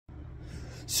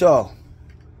So,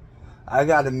 I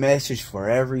got a message for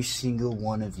every single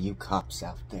one of you cops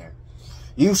out there.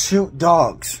 You shoot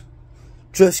dogs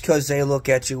just because they look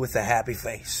at you with a happy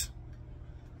face.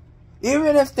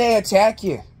 Even if they attack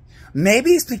you.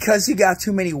 Maybe it's because you got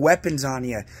too many weapons on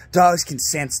you. Dogs can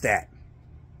sense that.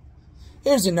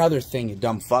 Here's another thing, you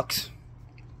dumb fucks.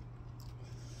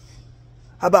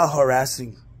 How about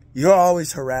harassing? You're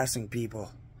always harassing people.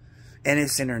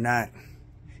 Innocent or not.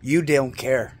 You don't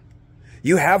care.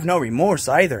 You have no remorse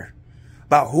either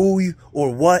about who you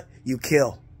or what you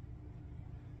kill.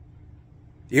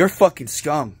 You're fucking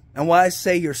scum. And why I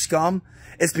say you're scum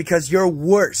is because you're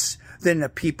worse than the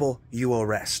people you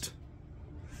arrest.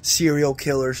 Serial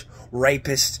killers,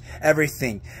 rapists,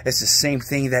 everything. It's the same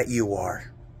thing that you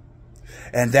are.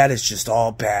 And that is just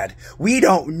all bad. We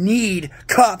don't need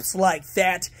cops like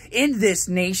that in this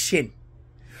nation.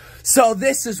 So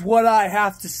this is what I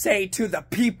have to say to the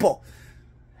people.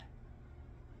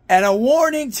 And a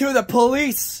warning to the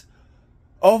police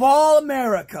of all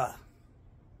America.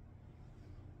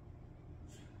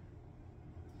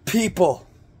 People.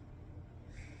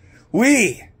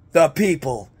 We, the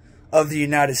people of the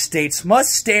United States,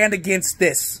 must stand against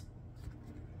this.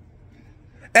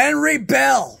 And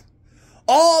rebel.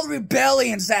 All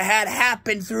rebellions that had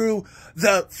happened through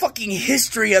the fucking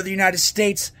history of the United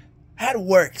States had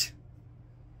worked.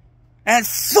 And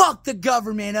fucked the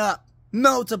government up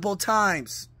multiple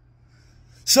times.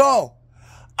 So,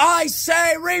 I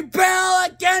say rebel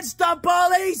against the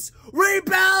police!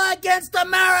 Rebel against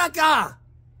America!